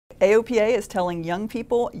AOPA is telling young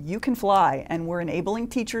people you can fly, and we're enabling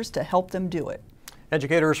teachers to help them do it.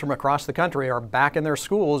 Educators from across the country are back in their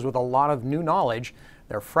schools with a lot of new knowledge.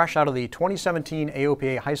 They're fresh out of the 2017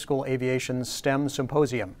 AOPA High School Aviation STEM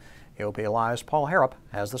Symposium. AOPA Live's Paul Harrop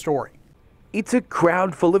has the story. It's a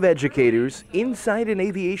crowd full of educators inside an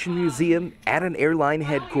aviation museum at an airline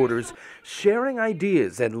headquarters, sharing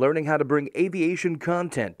ideas and learning how to bring aviation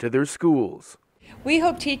content to their schools. We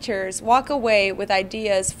hope teachers walk away with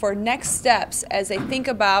ideas for next steps as they think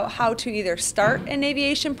about how to either start an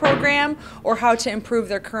aviation program or how to improve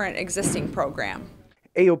their current existing program.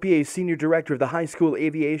 AOPA's Senior Director of the High School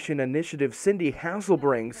Aviation Initiative, Cindy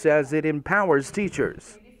Hasselbring, says it empowers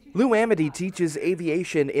teachers. Lou Amity teaches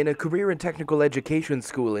aviation in a career and technical education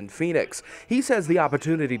school in Phoenix. He says the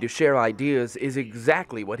opportunity to share ideas is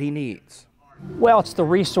exactly what he needs. Well, it's the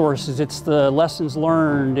resources, it's the lessons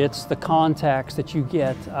learned, it's the contacts that you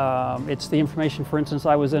get, it's the information. For instance,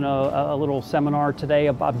 I was in a little seminar today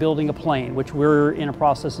about building a plane, which we're in a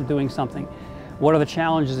process of doing something. What are the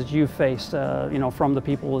challenges that you've faced, from the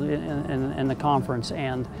people in the conference,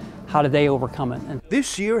 and how did they overcome it? And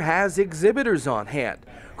this year has exhibitors on hand.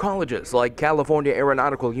 Colleges like California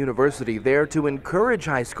Aeronautical University there to encourage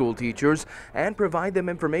high school teachers and provide them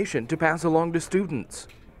information to pass along to students.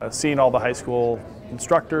 Seeing all the high school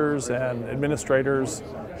instructors and administrators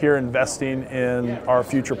here investing in our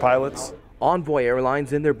future pilots. Envoy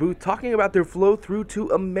Airlines in their booth talking about their flow through to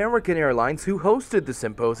American Airlines, who hosted the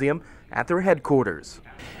symposium at their headquarters.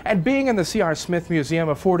 And being in the C.R. Smith Museum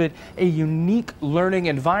afforded a unique learning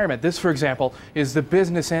environment. This, for example, is the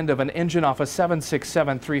business end of an engine off a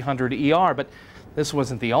 767-300ER, but this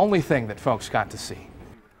wasn't the only thing that folks got to see.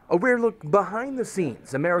 A rare look behind the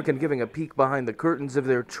scenes, American giving a peek behind the curtains of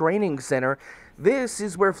their training center. This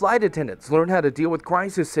is where flight attendants learn how to deal with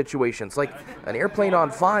crisis situations like an airplane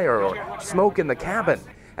on fire or smoke in the cabin,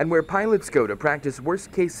 and where pilots go to practice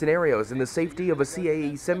worst-case scenarios in the safety of a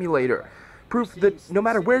CAE simulator. Proof that no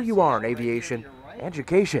matter where you are in aviation,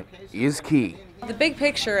 education is key. The big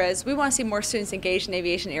picture is we want to see more students engaged in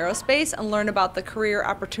aviation aerospace and learn about the career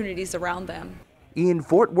opportunities around them. In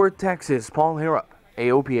Fort Worth, Texas, Paul Harrop,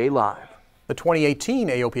 AOPA Live. The 2018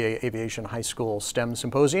 AOPA Aviation High School STEM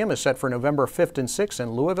Symposium is set for November 5th and 6th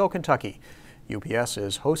in Louisville, Kentucky. UPS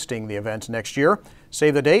is hosting the event next year.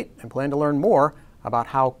 Save the date and plan to learn more about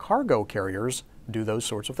how cargo carriers do those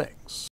sorts of things.